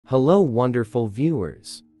Hello wonderful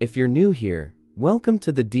viewers. If you're new here, welcome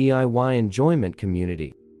to the DIY enjoyment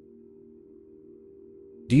community.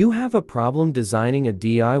 Do you have a problem designing a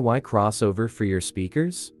DIY crossover for your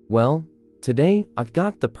speakers? Well, today I've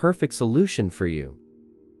got the perfect solution for you.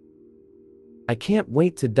 I can't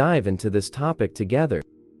wait to dive into this topic together.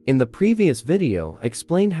 In the previous video, I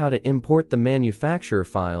explained how to import the manufacturer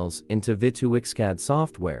files into Vituixcad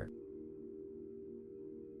software.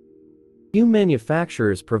 Few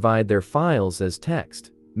manufacturers provide their files as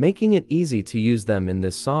text, making it easy to use them in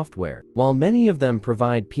this software, while many of them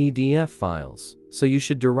provide PDF files, so you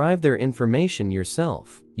should derive their information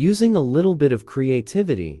yourself. Using a little bit of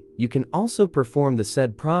creativity, you can also perform the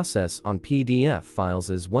said process on PDF files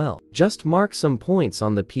as well. Just mark some points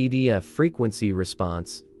on the PDF frequency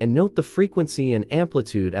response, and note the frequency and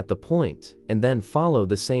amplitude at the point, and then follow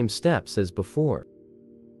the same steps as before.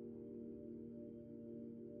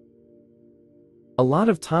 A lot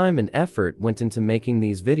of time and effort went into making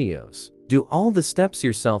these videos. Do all the steps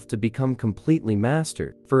yourself to become completely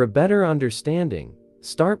mastered. For a better understanding,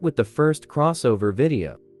 start with the first crossover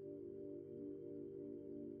video.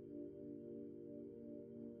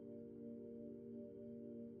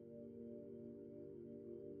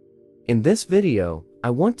 In this video,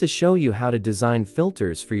 I want to show you how to design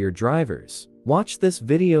filters for your drivers. Watch this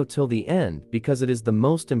video till the end because it is the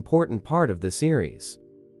most important part of the series.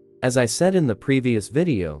 As I said in the previous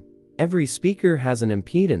video, every speaker has an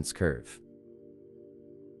impedance curve.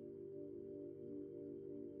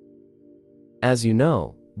 As you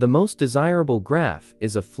know, the most desirable graph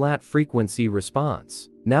is a flat frequency response.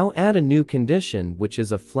 Now add a new condition, which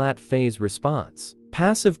is a flat phase response.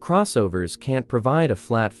 Passive crossovers can't provide a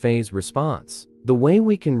flat phase response. The way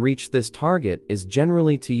we can reach this target is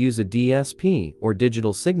generally to use a DSP or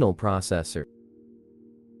digital signal processor.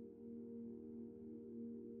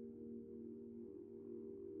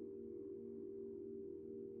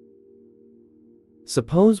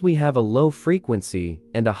 Suppose we have a low frequency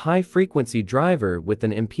and a high frequency driver with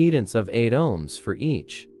an impedance of 8 ohms for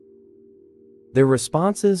each. Their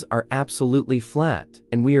responses are absolutely flat,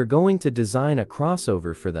 and we are going to design a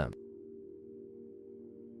crossover for them.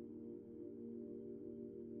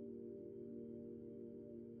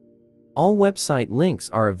 All website links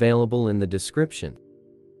are available in the description.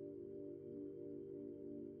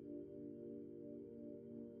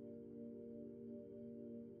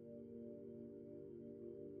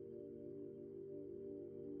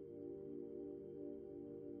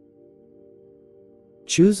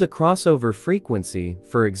 Choose a crossover frequency,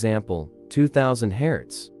 for example, 2000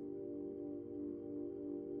 Hz.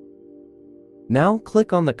 Now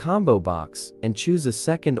click on the combo box and choose a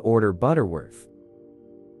second order Butterworth.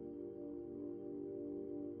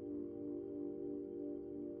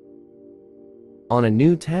 On a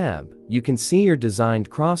new tab, you can see your designed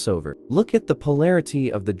crossover. Look at the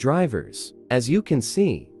polarity of the drivers. As you can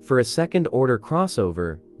see, for a second order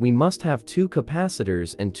crossover, we must have 2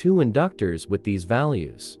 capacitors and 2 inductors with these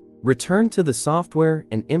values. Return to the software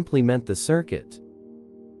and implement the circuit.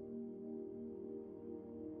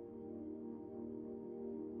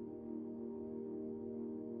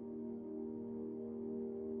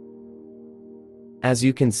 As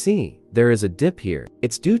you can see, there is a dip here.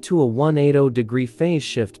 It's due to a 180-degree phase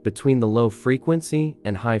shift between the low frequency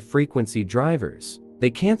and high frequency drivers. They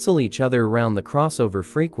cancel each other around the crossover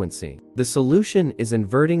frequency. The solution is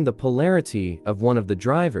inverting the polarity of one of the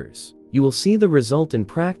drivers. You will see the result in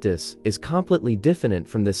practice is completely different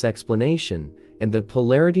from this explanation, and the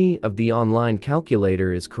polarity of the online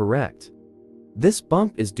calculator is correct. This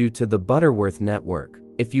bump is due to the Butterworth network.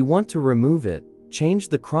 If you want to remove it, change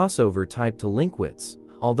the crossover type to Linkwitz,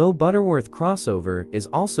 although Butterworth crossover is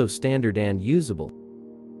also standard and usable.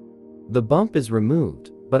 The bump is removed,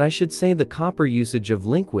 but I should say the copper usage of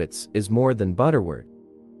Linkwitz is more than Butterworth.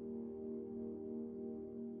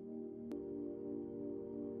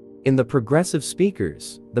 In the progressive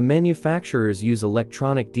speakers, the manufacturers use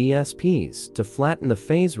electronic DSPs to flatten the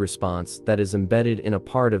phase response that is embedded in a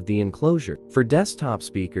part of the enclosure. For desktop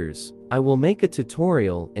speakers, I will make a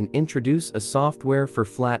tutorial and introduce a software for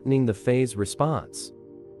flattening the phase response.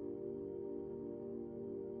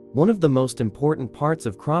 One of the most important parts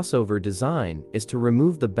of crossover design is to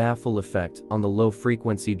remove the baffle effect on the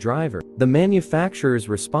low-frequency driver. The manufacturer's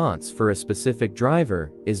response for a specific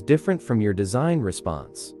driver is different from your design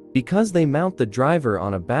response, because they mount the driver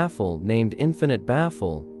on a baffle named infinite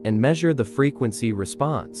baffle and measure the frequency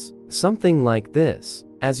response. Something like this.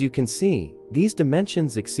 As you can see, these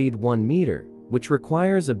dimensions exceed 1 meter, which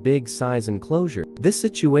requires a big size enclosure. This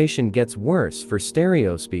situation gets worse for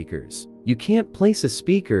stereo speakers. You can't place a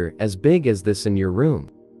speaker as big as this in your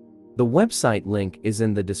room. The website link is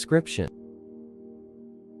in the description.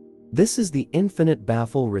 This is the infinite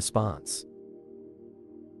baffle response.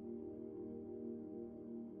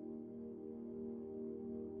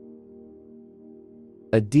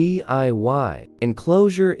 A DIY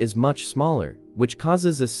enclosure is much smaller, which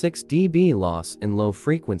causes a 6 dB loss in low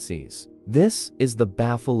frequencies. This is the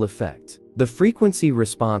baffle effect. The frequency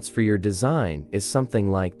response for your design is something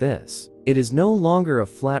like this. It is no longer a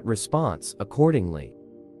flat response accordingly.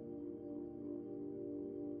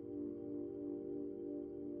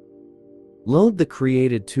 Load the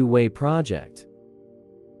created two-way project.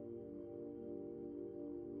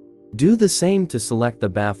 Do the same to select the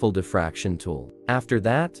baffle diffraction tool. After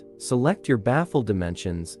that, select your baffle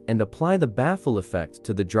dimensions and apply the baffle effect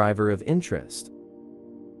to the driver of interest.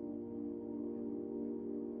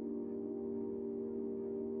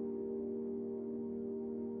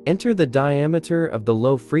 Enter the diameter of the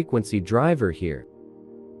low-frequency driver here.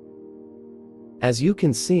 As you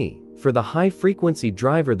can see, for the high-frequency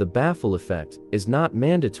driver the baffle effect is not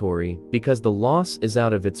mandatory because the loss is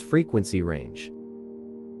out of its frequency range.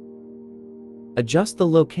 Adjust the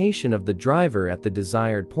location of the driver at the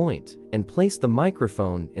desired point and place the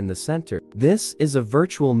microphone in the center. This is a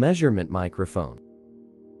virtual measurement microphone.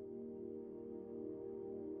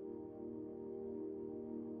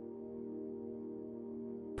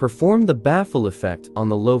 Perform the baffle effect on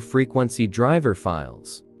the low-frequency driver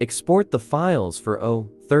files. Export the files for 0,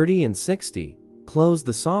 30 and 60, close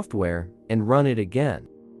the software, and run it again.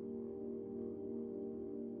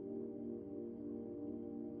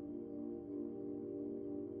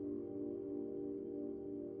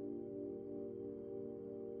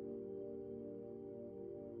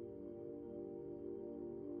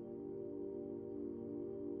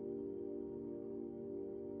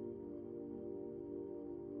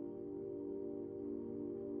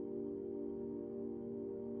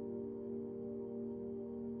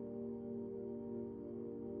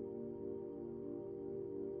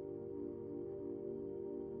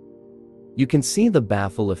 You can see the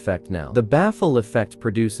baffle effect now. The baffle effect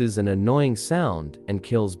produces an annoying sound and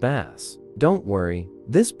kills bass. Don't worry,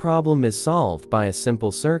 this problem is solved by a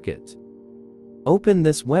simple circuit. Open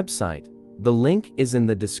this website. The link is in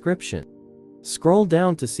the description. Scroll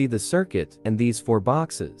down to see the circuit and these 4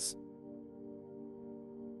 boxes.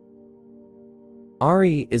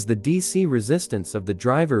 RE is the DC resistance of the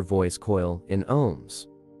driver voice coil in ohms.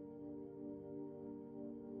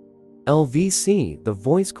 LVC, the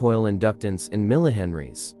voice coil inductance in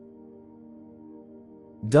millihenries.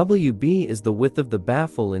 WB is the width of the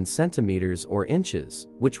baffle in centimeters or inches,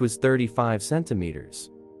 which was 35 centimeters.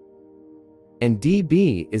 And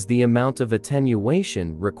dB is the amount of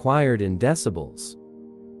attenuation required in decibels.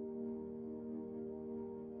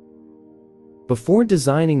 Before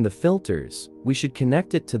designing the filters, we should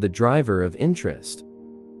connect it to the driver of interest.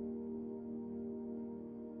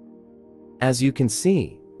 As you can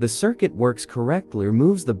see, the circuit works correctly,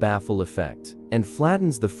 removes the baffle effect, and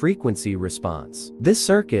flattens the frequency response. This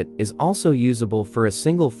circuit is also usable for a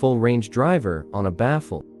single full-range driver on a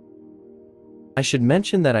baffle. I should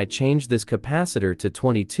mention that I changed this capacitor to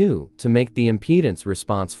 22 to make the impedance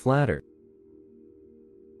response flatter.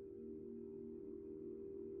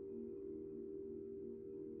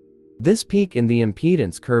 This peak in the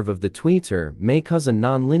impedance curve of the tweeter may cause a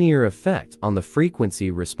nonlinear effect on the frequency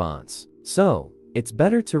response. So, it's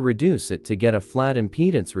better to reduce it to get a flat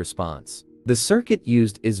impedance response. The circuit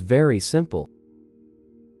used is very simple.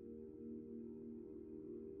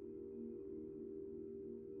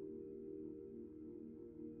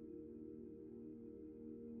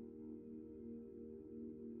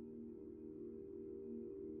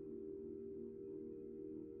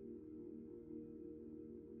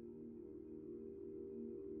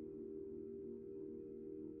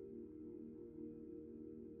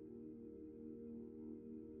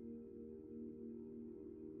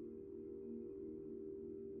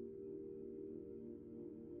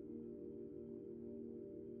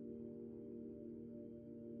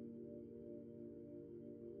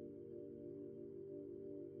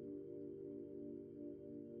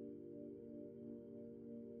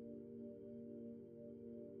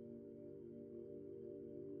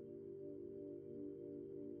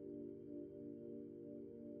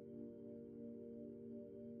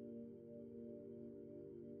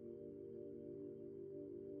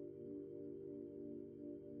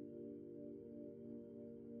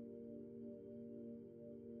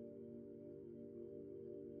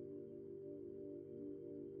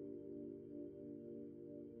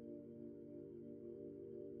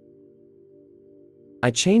 I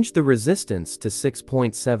changed the resistance to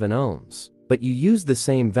 6.7 ohms, but you use the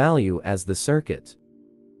same value as the circuit.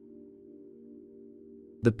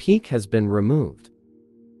 The peak has been removed.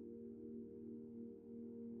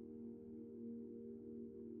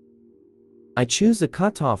 I choose a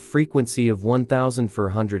cutoff frequency of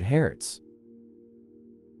 1400 Hz.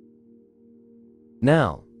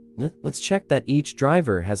 Now, let's check that each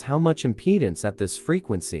driver has how much impedance at this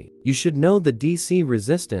frequency. You should know the DC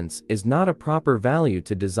resistance is not a proper value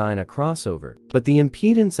to design a crossover, but the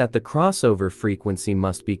impedance at the crossover frequency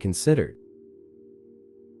must be considered.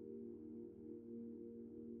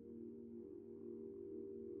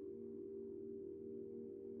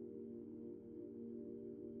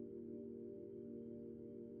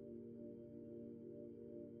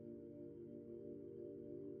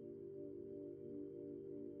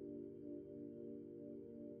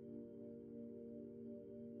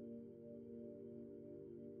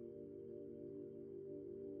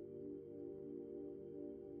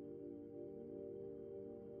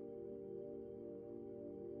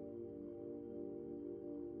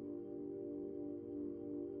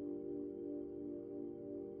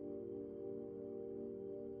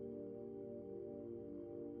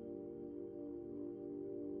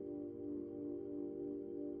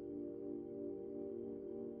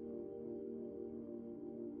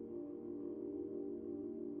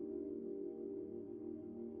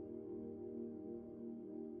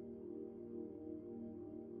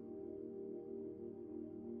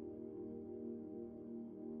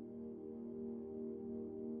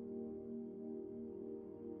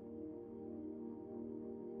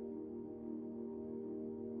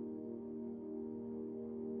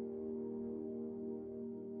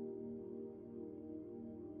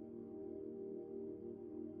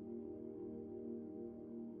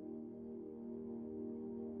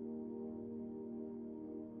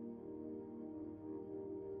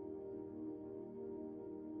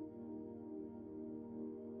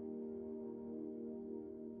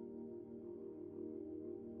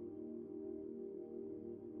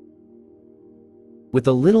 With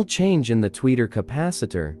a little change in the tweeter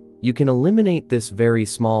capacitor, you can eliminate this very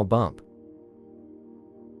small bump.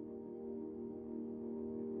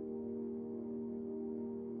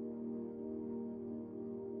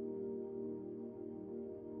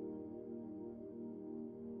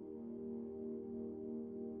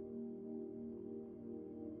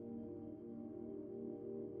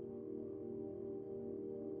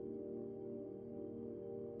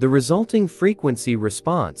 The resulting frequency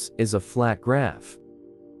response is a flat graph.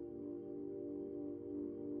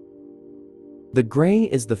 The gray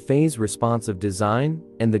is the phase responsive design,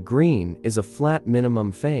 and the green is a flat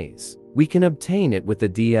minimum phase. We can obtain it with the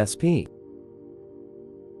DSP.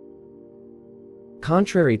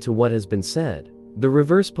 Contrary to what has been said, the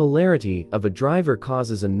reverse polarity of a driver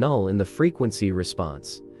causes a null in the frequency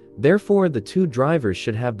response. Therefore, the two drivers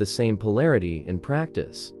should have the same polarity in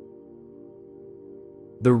practice.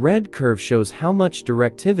 The red curve shows how much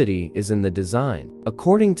directivity is in the design.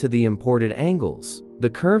 According to the imported angles, the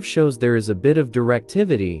curve shows there is a bit of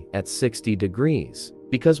directivity at 60 degrees.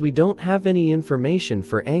 Because we don't have any information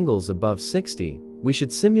for angles above 60, we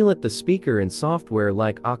should simulate the speaker in software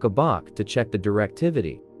like Akabak to check the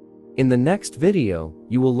directivity. In the next video,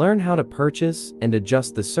 you will learn how to purchase and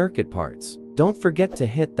adjust the circuit parts. Don't forget to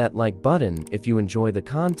hit that like button if you enjoy the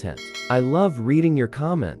content. I love reading your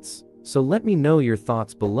comments, so let me know your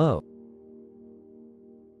thoughts below.